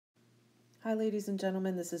Hi ladies and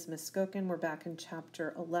gentlemen, this is Ms. Skokin. We're back in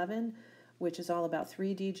chapter 11, which is all about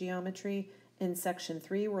 3D geometry. In section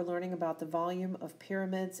 3, we're learning about the volume of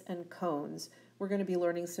pyramids and cones. We're going to be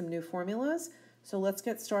learning some new formulas, so let's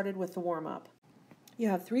get started with the warm-up. You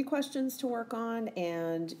have 3 questions to work on,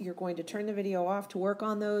 and you're going to turn the video off to work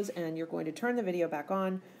on those, and you're going to turn the video back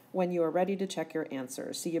on when you are ready to check your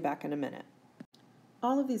answers. See you back in a minute.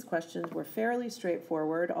 All of these questions were fairly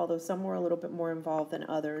straightforward, although some were a little bit more involved than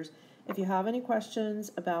others. If you have any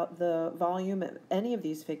questions about the volume of any of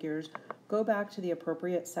these figures, go back to the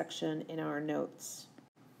appropriate section in our notes,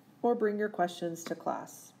 or bring your questions to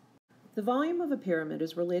class. The volume of a pyramid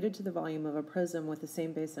is related to the volume of a prism with the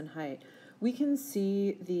same base and height. We can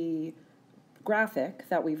see the graphic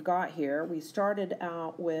that we've got here. We started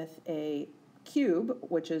out with a cube,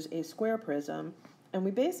 which is a square prism, and we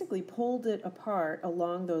basically pulled it apart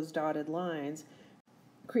along those dotted lines,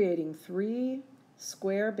 creating 3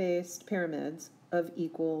 square-based pyramids of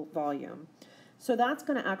equal volume. So that's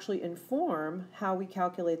going to actually inform how we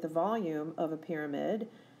calculate the volume of a pyramid,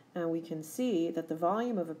 and we can see that the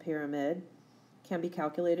volume of a pyramid can be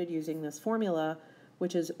calculated using this formula,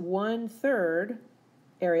 which is 1/3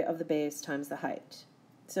 area of the base times the height.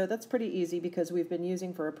 So that's pretty easy because we've been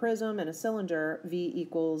using for a prism and a cylinder V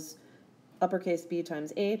equals uppercase B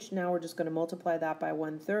times H. Now we're just going to multiply that by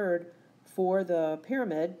 1/3 for the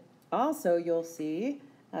pyramid. Also, you'll see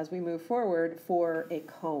as we move forward for a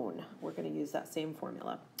cone, we're going to use that same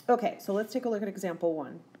formula. Okay, so let's take a look at example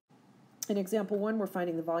 1. In example 1, we're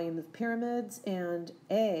finding the volume of pyramids, and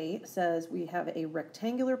A says we have a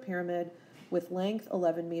rectangular pyramid with length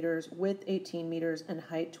 11 meters, width 18 meters, and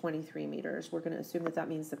height 23 meters. We're going to assume that that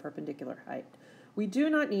means the perpendicular height. We do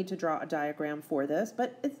not need to draw a diagram for this,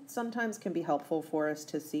 but it sometimes can be helpful for us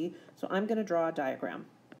to see, so I'm going to draw a diagram.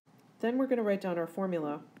 Then we're going to write down our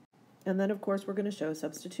formula, and then of course we're going to show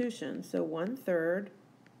substitution. So 1/3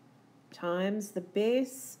 times the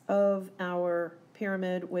base of our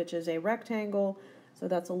pyramid, which is a rectangle, so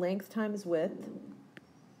that's a length times width,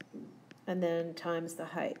 and then times the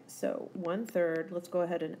height. So 1/3, let's go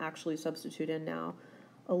ahead and actually substitute in now,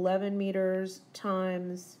 11 meters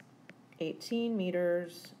times 18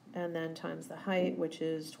 meters, and then times the height, which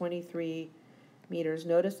is 23 meters.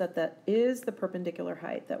 Notice that that is the perpendicular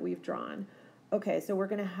height that we've drawn. Okay, so we're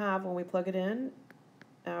going to have, when we plug it in,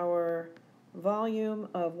 our volume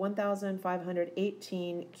of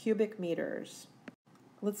 1,518 cubic meters.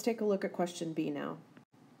 Let's take a look at question B now.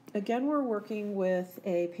 Again, we're working with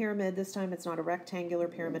a pyramid. This time it's not a rectangular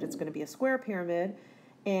pyramid, it's going to be a square pyramid,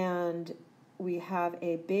 and we have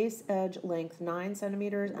a base edge length 9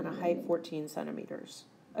 centimeters and a height 14 centimeters.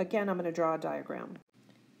 Again, I'm going to draw a diagram.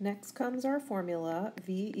 Next comes our formula,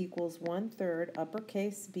 V equals 1/3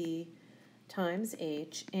 uppercase B times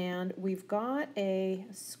H, and we've got a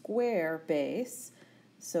square base,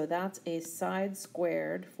 so that's a side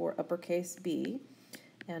squared for uppercase B.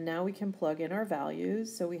 And now we can plug in our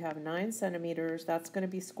values. So we have 9 centimeters, that's going to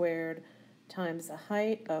be squared, times a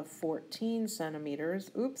height of 14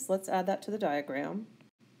 centimeters. Oops, let's add that to the diagram.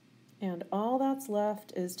 And all that's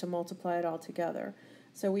left is to multiply it all together.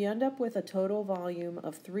 So we end up with a total volume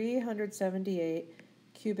of 378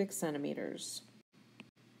 cubic centimeters.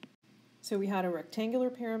 So we had a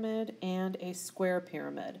rectangular pyramid and a square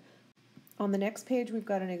pyramid. On the next page, we've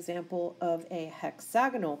got an example of a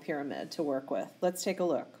hexagonal pyramid to work with. Let's take a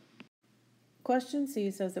look. Question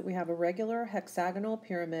C says that we have a regular hexagonal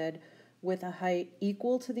pyramid with a height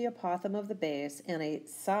equal to the apothem of the base and a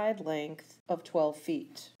side length of 12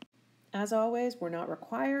 feet. As always, we're not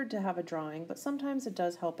required to have a drawing, but sometimes it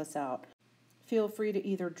does help us out. Feel free to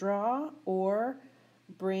either draw or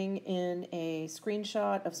bring in a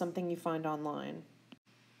screenshot of something you find online.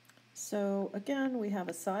 So again, we have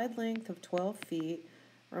a side length of 12 feet.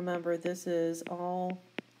 Remember, this is all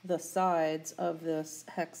the sides of this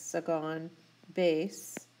hexagonal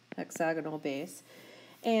base.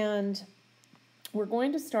 And we're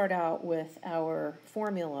going to start out with our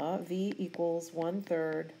formula, V equals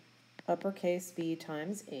 1/3 uppercase B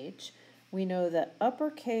times H. We know that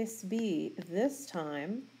uppercase B this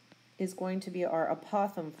time is going to be our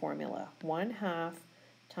apothem formula, 1/2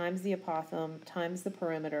 times the apothem times the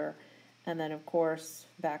perimeter, and then of course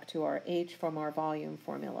back to our H from our volume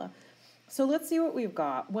formula. So let's see what we've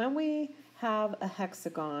got. When we have a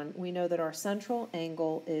hexagon, we know that our central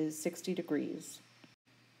angle is 60 degrees.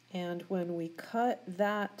 And when we cut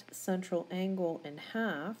that central angle in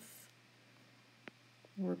half,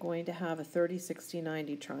 we're going to have a 30, 60,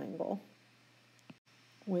 90 triangle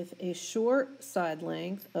with a short side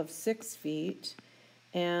length of 6 feet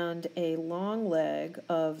and a long leg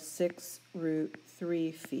of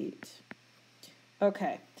 6√3 feet.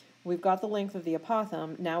 Okay, We've got the length of the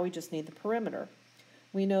apothem, now we just need the perimeter.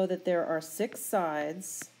 We know that there are 6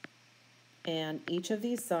 sides, and each of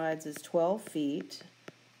these sides is 12 feet,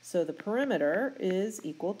 so the perimeter is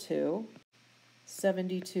equal to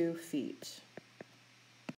 72 feet.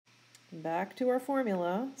 Back to our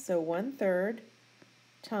formula, so 1/3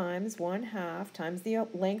 times 1/2 times the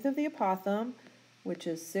length of the apothem, which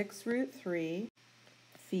is 6√3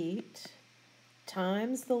 feet,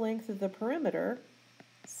 times the length of the perimeter,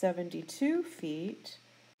 72 feet,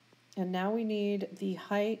 and now we need the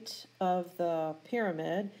height of the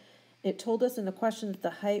pyramid. It told us in the question that the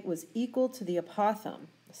height was equal to the apothem,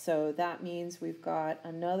 so that means we've got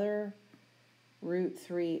another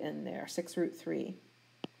 √3 in there, 6√3.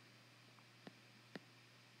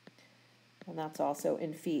 And that's also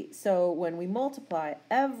in feet. So when we multiply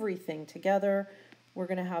everything together, we're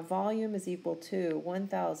going to have volume is equal to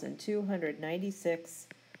 1,296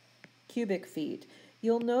 cubic feet.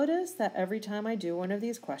 You'll notice that every time I do one of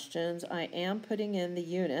these questions, I am putting in the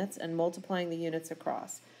units and multiplying the units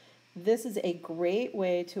across. This is a great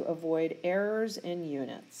way to avoid errors in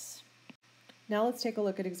units. Now let's take a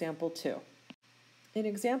look at example 2. In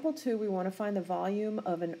example 2, we want to find the volume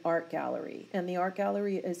of an art gallery, and the art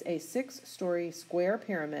gallery is a 6-story square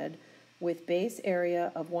pyramid with base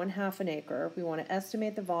area of 1/2 an acre. We want to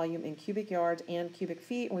estimate the volume in cubic yards and cubic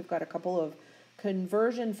feet, and we've got a couple of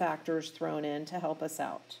conversion factors thrown in to help us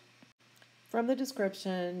out. From the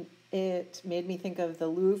description, it made me think of the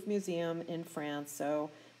Louvre Museum in France,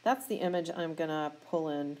 so that's the image I'm going to pull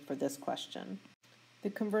in for this question. The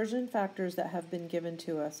conversion factors that have been given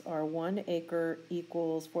to us are 1 acre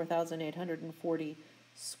equals 4,840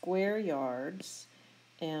 square yards,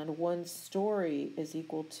 and 1 story is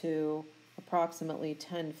equal to approximately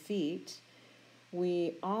 10 feet.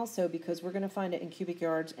 We also, because we're going to find it in cubic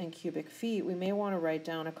yards and cubic feet, we may want to write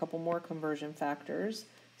down a couple more conversion factors,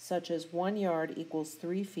 such as 1 yard equals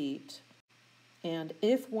 3 feet. And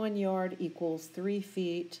if 1 yard equals 3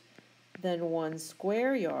 feet, then 1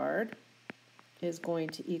 square yard is going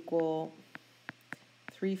to equal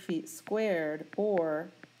 3 feet squared, or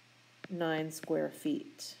 9 square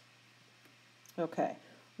feet. Okay,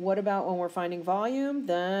 what about when we're finding volume?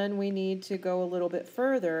 Then we need to go a little bit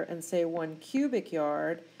further and say 1 cubic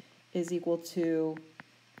yard is equal to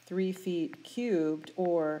 3 feet cubed,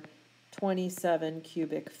 or 27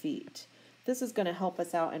 cubic feet. This is going to help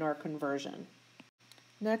us out in our conversion.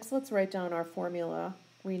 Next, let's write down our formula.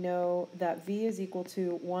 We know that V is equal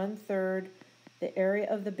to 1/3 the area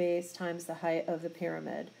of the base times the height of the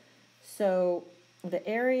pyramid. So the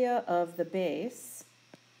area of the base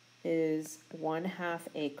is 1/2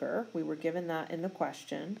 acre. We were given that in the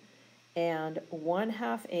question. And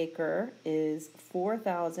 1/2 acre is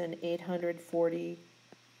 4,840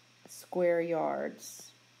 square yards.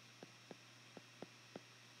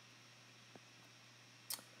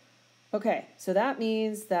 Okay, so that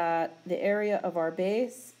means that the area of our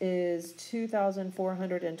base is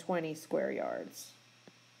 2,420 square yards.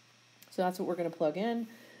 So that's what we're going to plug in.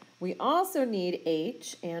 We also need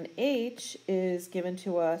H, and H is given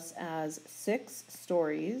to us as 6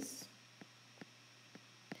 stories.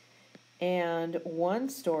 And 1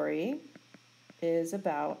 story is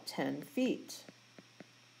about 10 feet.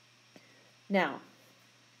 Now,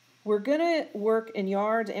 we're going to work in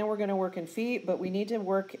yards and we're going to work in feet, but we need to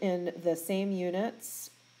work in the same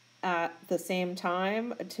units at the same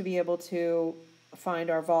time to be able to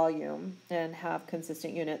find our volume and have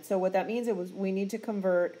consistent units. So what that means is we need to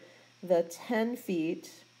convert the 10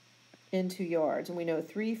 feet into yards, and we know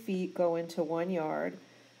 3 feet go into 1 yard.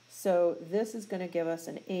 So this is going to give us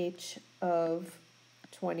an H of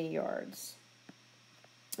 20 yards.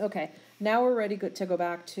 Okay, now we're ready to go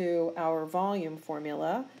back to our volume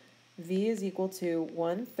formula. V is equal to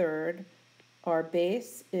 1/3. Our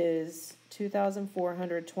base is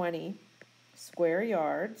 2,420 square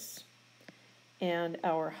yards, and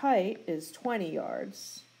our height is 20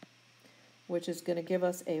 yards, which is going to give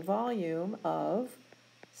us a volume of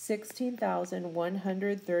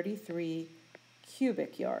 16,133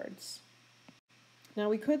 cubic yards. Now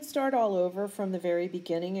we could start all over from the very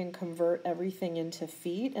beginning and convert everything into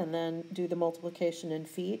feet and then do the multiplication in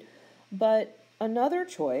feet, but another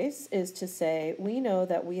choice is to say we know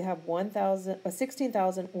that we have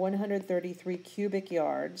 16,133 cubic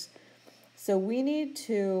yards, so we need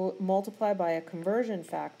to multiply by a conversion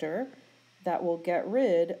factor that will get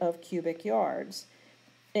rid of cubic yards.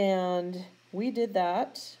 And we did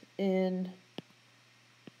that in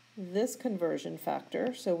this conversion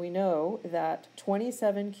factor, so we know that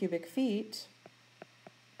 27 cubic feet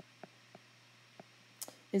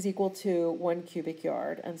is equal to 1 cubic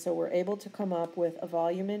yard, and so we're able to come up with a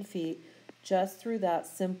volume in feet just through that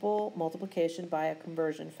simple multiplication by a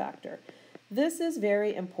conversion factor. This is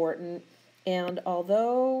very important, and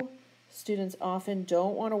although students often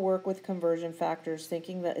don't want to work with conversion factors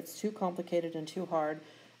thinking that it's too complicated and too hard,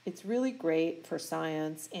 it's really great for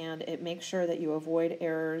science, and it makes sure that you avoid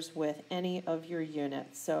errors with any of your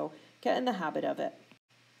units. So get in the habit of it.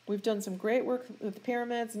 We've done some great work with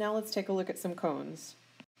pyramids. Now let's take a look at some cones.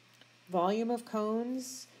 Volume of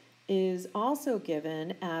cones is also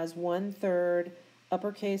given as 1/3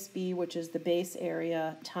 uppercase B, which is the base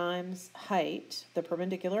area, times height, the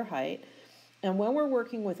perpendicular height. And when we're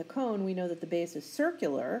working with a cone, we know that the base is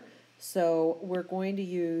circular, so we're going to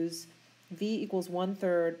use V equals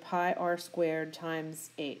 1/3 pi r squared times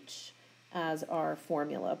h as our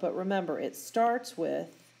formula. But remember, it starts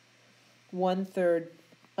with 1/3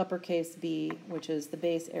 uppercase B, which is the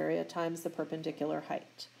base area, times the perpendicular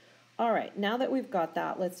height. All right, now that we've got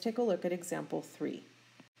that, let's take a look at example 3.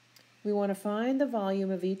 We want to find the volume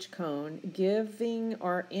of each cone, giving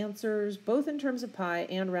our answers both in terms of pi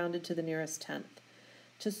and rounded to the nearest tenth.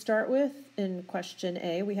 To start with, in question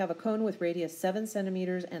A, we have a cone with radius 7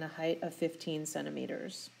 centimeters and a height of 15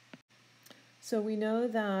 centimeters. So we know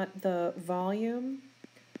that the volume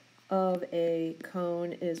of a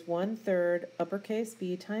cone is 1/3 uppercase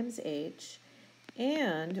B times h,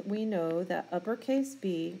 and we know that uppercase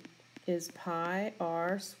B is pi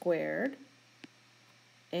r squared,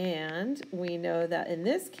 and we know that in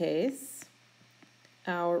this case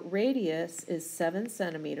our radius is 7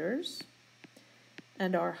 centimeters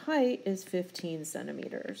and our height is 15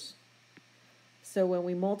 centimeters. So when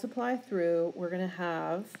we multiply through, we're going to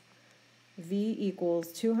have V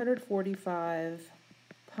equals 245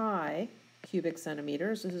 pi cubic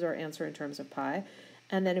centimeters. This is our answer in terms of pi.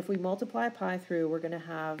 And then if we multiply pi through, we're going to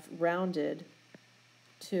have rounded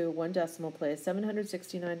to one decimal place,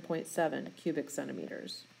 769.7 cubic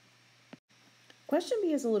centimeters. Question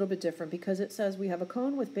B is a little bit different because it says we have a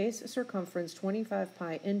cone with base circumference 25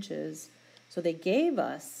 pi inches. So they gave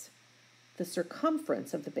us the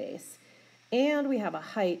circumference of the base, and we have a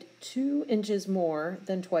height 2 inches more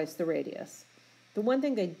than twice the radius. The one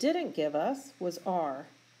thing they didn't give us was r,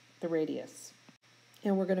 the radius.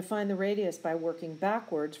 And we're going to find the radius by working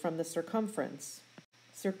backwards from the circumference.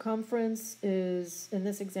 Circumference is, in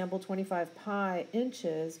this example, 25 pi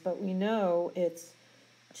inches, but we know it's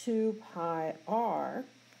 2 pi r,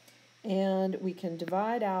 and we can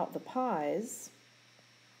divide out the pi's.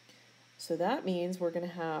 So that means we're going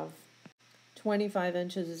to have 25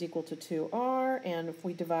 inches is equal to 2r, and if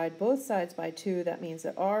we divide both sides by 2, that means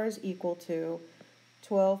that r is equal to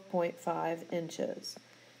 12.5 inches.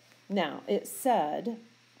 Now, it said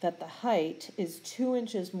that the height is 2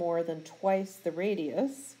 inches more than twice the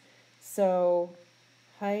radius, so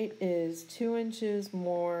height is 2 inches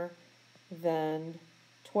more than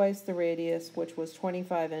twice the radius, which was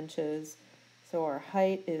 25 inches, so our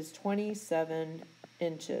height is 27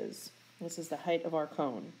 inches. This is the height of our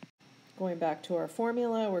cone. Going back to our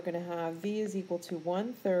formula, we're going to have V is equal to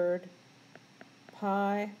 1/3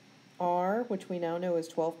 pi r, which we now know is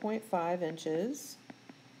 12.5 inches,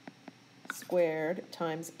 squared,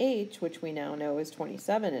 times h, which we now know is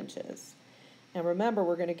 27 inches. And remember,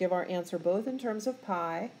 we're going to give our answer both in terms of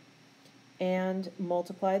pi and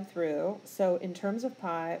multiplied through. So in terms of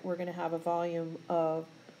pi, we're going to have a volume of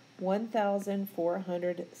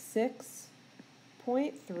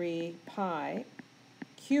 1,406.3 pi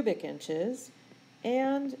cubic inches,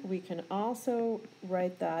 and we can also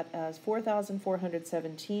write that as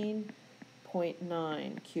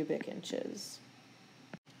 4,417.9 cubic inches.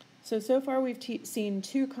 So far we've seen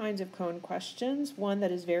two kinds of cone questions, one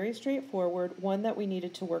that is very straightforward, one that we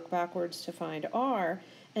needed to work backwards to find r,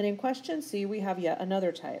 and in question C we have yet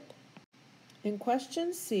another type. In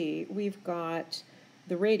question C we've got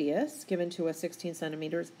the radius given to us 16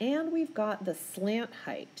 centimeters, and we've got the slant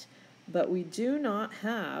height, but we do not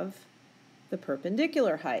have the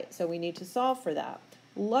perpendicular height, so we need to solve for that.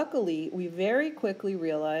 Luckily, we very quickly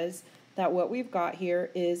realize that what we've got here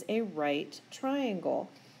is a right triangle,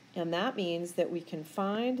 and that means that we can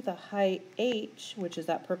find the height h, which is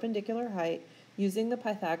that perpendicular height, using the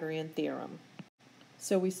Pythagorean theorem.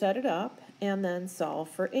 So we set it up and then solve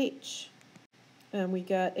for h, and we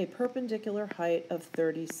get a perpendicular height of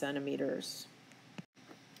 30 centimeters.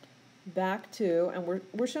 Back to, and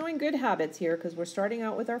we're showing good habits here because we're starting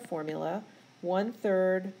out with our formula,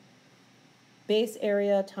 1/3 base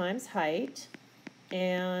area times height,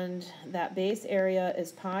 and that base area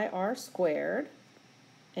is pi r squared,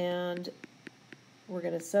 and we're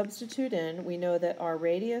going to substitute in. We know that our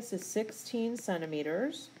radius is 16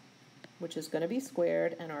 centimeters, which is going to be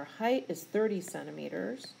squared, and our height is 30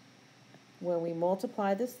 centimeters. When we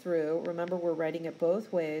multiply this through, remember we're writing it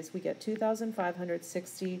both ways, we get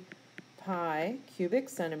 2,560 pi cubic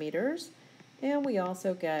centimeters, and we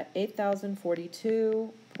also get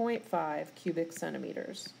 8,042.5 cubic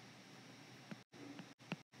centimeters.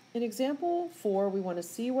 In example 4, we want to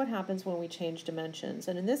see what happens when we change dimensions.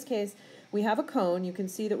 And in this case, we have a cone. You can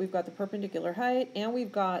see that we've got the perpendicular height and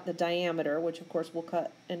we've got the diameter, which of course we'll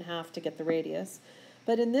cut in half to get the radius.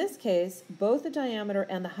 But in this case, both the diameter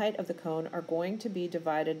and the height of the cone are going to be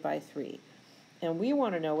divided by 3. And we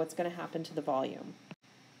want to know what's going to happen to the volume.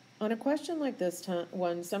 On a question like this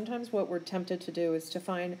one, sometimes what we're tempted to do is to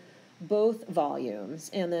find both volumes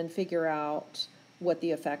and then figure out what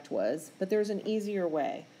the effect was. But there's an easier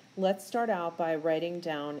way. Let's start out by writing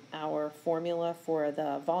down our formula for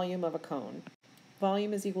the volume of a cone.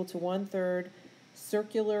 Volume is equal to 1/3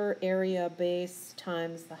 circular area base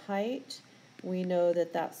times the height. We know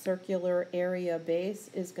that that circular area base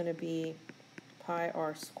is going to be pi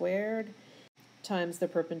r squared times the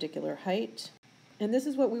perpendicular height. And this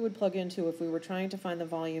is what we would plug into if we were trying to find the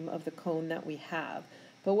volume of the cone that we have.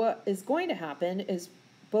 But what is going to happen is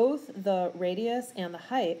both the radius and the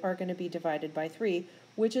height are going to be divided by 3,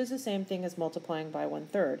 which is the same thing as multiplying by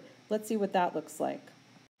 1/3. Let's see what that looks like.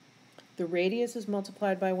 The radius is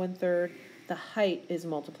multiplied by 1/3, the height is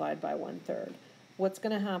multiplied by 1/3. What's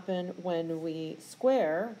going to happen when we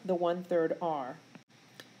square the 1/3 r?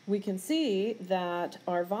 We can see that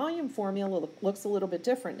our volume formula looks a little bit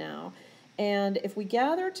different now. And if we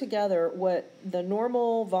gather together what the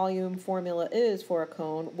normal volume formula is for a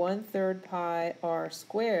cone, 1/3 pi r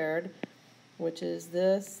squared, which is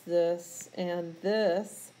this, and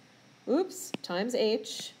this, times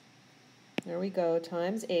h, there we go,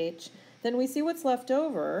 times h, then we see what's left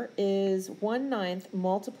over is 1/9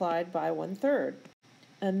 multiplied by 1/3.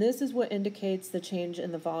 And this is what indicates the change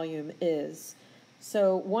in the volume is.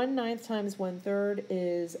 So 1/9 times 1/3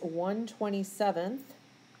 is 1/27.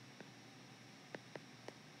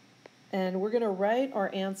 And we're going to write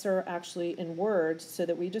our answer actually in words so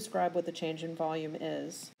that we describe what the change in volume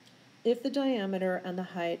is. If the diameter and the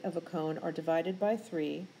height of a cone are divided by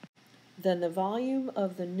 3, then the volume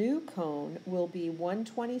of the new cone will be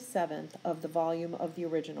 1/27 of the volume of the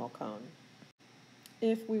original cone.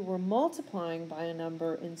 If we were multiplying by a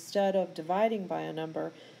number instead of dividing by a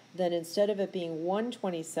number, then instead of it being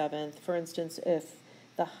 1/27, for instance, if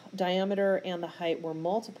the diameter and the height were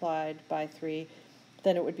multiplied by 3,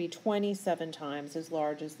 then it would be 27 times as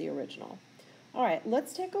large as the original. All right,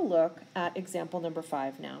 let's take a look at example number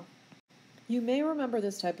 5 now. You may remember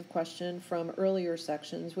this type of question from earlier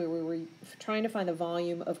sections where we were trying to find the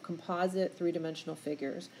volume of composite three-dimensional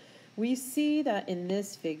figures. We see that in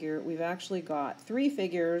this figure, we've actually got 3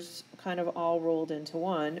 figures kind of all rolled into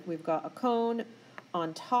one. We've got a cone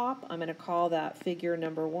on top, I'm going to call that figure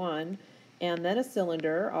number 1, and then a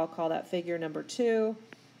cylinder, I'll call that figure number 2,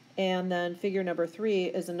 and then figure number 3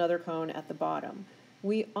 is another cone at the bottom.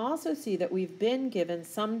 We also see that we've been given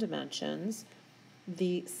some dimensions.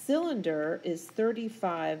 The cylinder is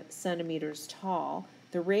 35 centimeters tall.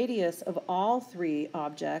 The radius of all 3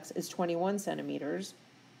 objects is 21 centimeters.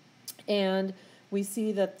 And we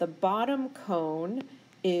see that the bottom cone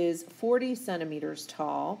is 40 centimeters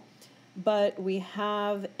tall, but we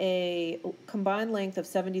have a combined length of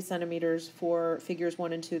 70 centimeters for figures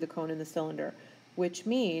 1 and 2, the cone and the cylinder, which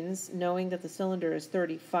means, knowing that the cylinder is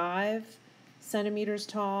 35 centimeters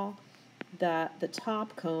tall, that the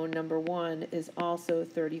top cone, number 1, is also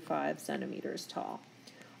 35 centimeters tall.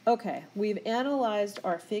 Okay, we've analyzed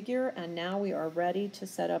our figure, and now we are ready to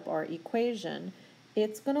set up our equation.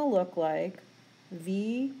 It's going to look like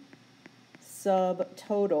V sub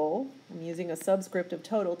total, I'm using a subscript of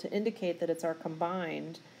total to indicate that it's our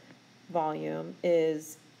combined volume,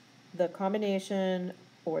 is the combination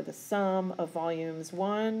or the sum of volumes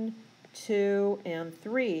 1, 2, and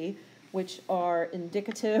 3, which are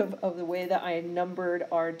indicative of the way that I numbered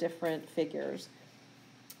our different figures.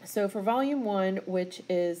 So for volume 1, which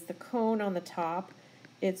is the cone on the top,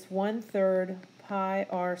 it's 1/3 pi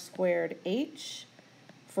r squared h.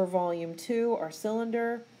 For volume 2, our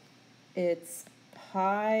cylinder, it's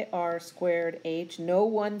pi r squared h, no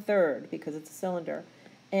 1/3 because it's a cylinder.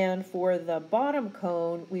 And for the bottom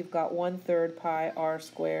cone, we've got 1/3 pi r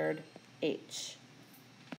squared h.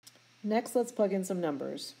 Next, let's plug in some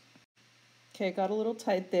numbers. Okay, got a little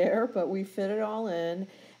tight there, but we fit it all in.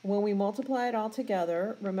 When we multiply it all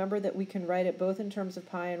together, remember that we can write it both in terms of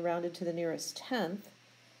pi and rounded to the nearest tenth,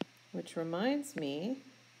 which reminds me,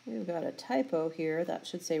 we've got a typo here that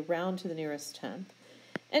should say round to the nearest tenth.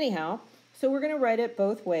 Anyhow, so we're going to write it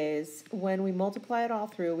both ways. When we multiply it all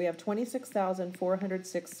through, we have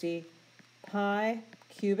 26,460 pi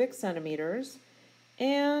cubic centimeters.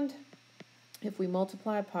 And if we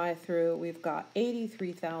multiply pi through, we've got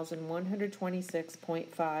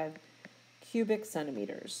 83,126.5 cubic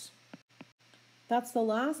centimeters. That's the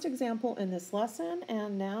last example in this lesson,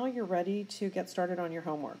 and now you're ready to get started on your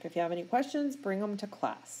homework. If you have any questions, bring them to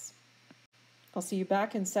class. I'll see you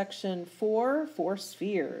back in section 4 for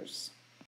spheres.